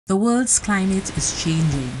The world's climate is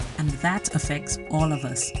changing, and that affects all of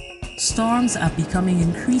us. Storms are becoming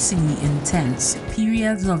increasingly intense.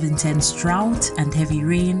 Periods of intense drought and heavy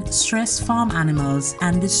rain stress farm animals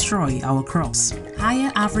and destroy our crops.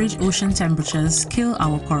 Higher average ocean temperatures kill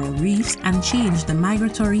our coral reefs and change the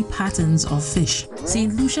migratory patterns of fish.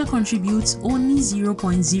 St. Lucia contributes only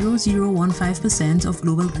 0.0015% of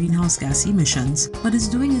global greenhouse gas emissions, but is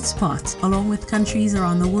doing its part, along with countries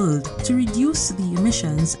around the world, to reduce the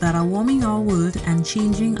emissions that are warming our world and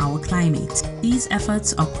changing our climate. These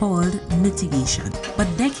efforts are called mitigation. But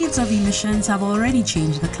decades of emissions have already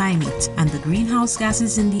changed the climate, and the greenhouse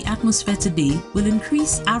gases in the atmosphere today will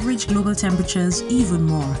increase average global temperatures even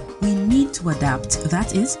more. We need to adapt,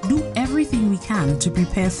 that is, do everything we can to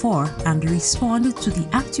prepare for and respond to the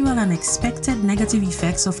actual and expected negative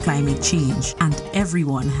effects of climate change, and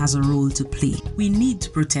everyone has a role to play. We need to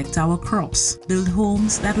protect our crops, build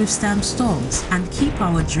homes that withstand storms, and keep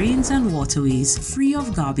our drains and waterways free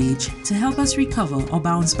of garbage to help us recover or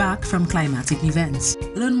bounce back from climatic events.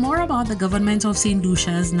 Learn more about the Government of St.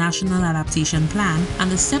 Lucia's National Adaptation Plan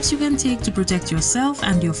and the steps you can take to protect yourself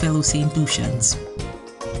and your fellow St. Lucians.